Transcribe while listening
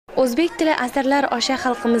O'zbek tili asrlar osha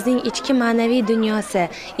xalqimizning ichki ma'naviy dunyosi,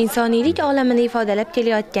 insoniylik olamini ifodalab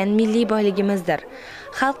kelayotgan milliy boyligimizdir.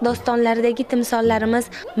 Xalq dostonlaridagi timsollarimiz,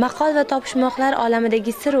 maqol va topishmoqlar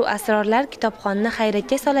olamidagi sir-u asrorlar kitobxonni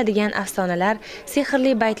hayratga soladigan afsonalar,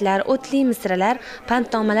 sehrli baytlar, o'tli misralar,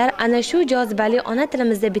 pantnomalar ana shu jozibali ona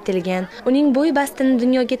tilimizda bitilgan, uning bo'y bastini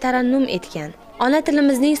dunyoga tarannum etgan. Ona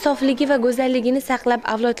tilimizning sofligi va go'zalligini saqlab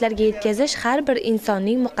avlodlarga yetkazish har bir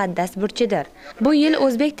insonning muqaddas burchidir. Bu yil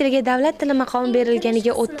o'zbek tiliga davlat tili maqomi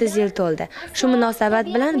berilganiga 30 yil to'ldi. Shu munosabat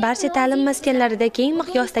bilan barcha ta'lim maskanlarida keng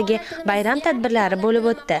miqyosdagi bayram tadbirlari bo'lib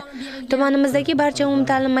o'tdi. Tumanimizdagi barcha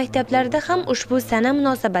umumta'lim maktablarida ham ushbu sana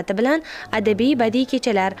munosabati bilan adabiy badiiy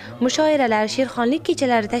kechalar, mushoiralar, she'rxonlik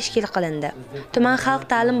kechalari tashkil qilindi. Tuman xalq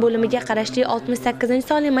ta'lim bo'limiga qarashli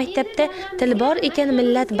 68-sonli maktabda til bor ekan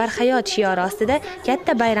millat barhayot shiori ostida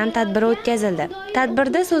katta bayram tadbiri o'tkazildi.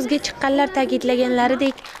 Tadbirda so'zga chiqqanlar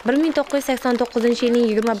ta'kidlaganlaridek, 1989-yilning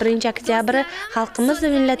 21-oktyabri xalqimiz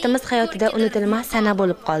va millatimiz hayotida unutilmas sana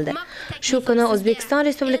bo'lib qoldi. Shu kuni O'zbekiston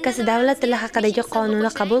Respublikasi davlat tili haqidagi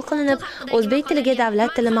qonuni qabul qilinib, o'zbek tiliga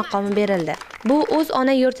davlat tili maqomi berildi. Bu o'z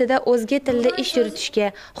ona yurtida o'zga tilda ish yuritishga,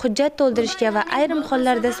 hujjat to'ldirishga va ayrim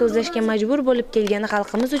hollarda so'zlashga majbur bo'lib kelgan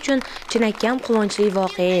xalqimiz uchun chinakam quvonchli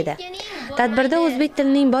voqea edi. Tadbirda o'zbek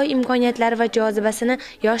tilining boy imkoniyatlari va jozibasini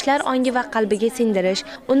yoshlar ongi va qalbiga singdirish,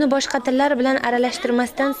 uni boshqa tillar bilan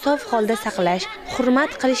aralashtirmasdan sof holda saqlash,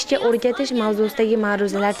 hurmat qilishga o'rgatish mavzusidagi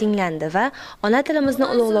ma'ruzalar tinglandi va ona tilimizni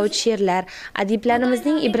ulug'lovchi she'rlar,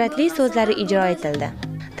 adiblarimizning ibratli so'zlari ijro etildi.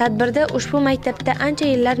 Tadbirda ushbu maktabda ancha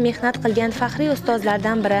yillar mehnat qilgan faxriy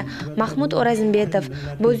ustozlardan biri Mahmud O'razimbetov,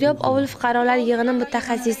 Bo'zyob ovul fuqarolar yig'ini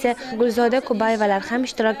mutaxassisi Gulzoda Kubayevalar ham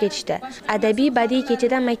ishtirok etishdi. Adabiy badiiy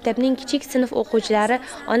kechada maktabning kichik sinf o'quvchilari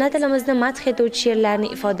ona tilimizni madh etuvchi she'rlarni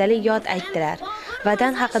ifodali yod aytdilar.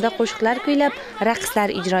 Vatan haqida qo'shiqlar kuylab, raqslar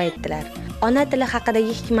ijro etdilar. Ona tili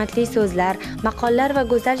haqidagi hikmatli so'zlar, maqollar va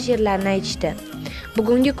go'zal she'rlarni aytishdi.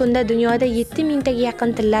 Bugungi kunda dunyoda 7000 taga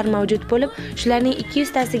yaqin tillar mavjud bo'lib, shularning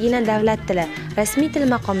 200 tasigina davlat tili, rasmiy til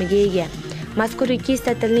maqomiga ega. Mazkur 200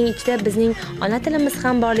 ta tilning ichida bizning ona tilimiz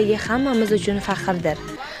ham borligi hammamiz uchun faxrdir.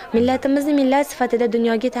 Millatimizni millat sifatida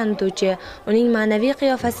dunyoga tanituvchi, uning ma'naviy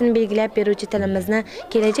qiyofasini belgilab beruvchi tilimizni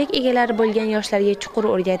kelajak egalari bo'lgan yoshlarga chuqur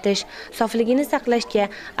o'rgatish, sofligini saqlashga,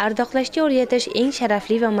 ardoqlashga o'rgatish eng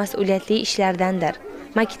sharafli va mas'uliyatli ishlardandir.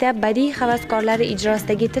 Maktab badiiy havaskorlari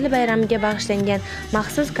ijrosidagi til bayramiga bag'ishlangan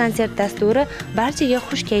maxsus konsert dasturi barchaga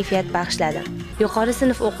xush kayfiyat bag'ishladi. Yuqori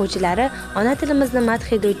sinf o'quvchilari ona tilimizni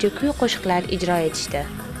madh etuvchi kuy-qo'shiqlar ijro etishdi.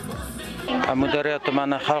 Mudarriyat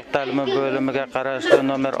tumani xalq ta'limi bo'limiga qarashli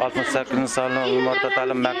nomer 68-sonli umumo'rta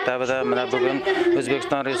ta'lim maktabida mana bugun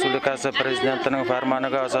O'zbekiston Respublikasi Prezidentining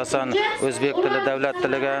farmoniga asosan o'zbek tili davlat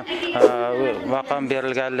tiliga maqom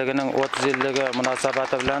berilganligining 30 yilligi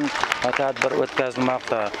munosabati bilan tadbir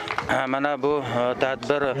o'tkazilmoqda. Mana bu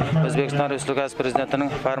tadbir O'zbekiston Respublikasi Prezidentining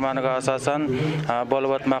farmoniga asosan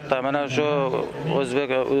bo'lib o'tmoqda. Mana shu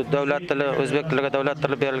o'zbek tiliga davlat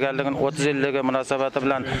tili berilganligining 30 yilligi munosabati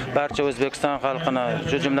bilan barcha O'zbekiston xalqini,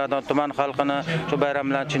 shu jumladan tuman xalqini shu bayram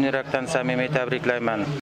bilan chin yurakdan samimiy tabriklayman.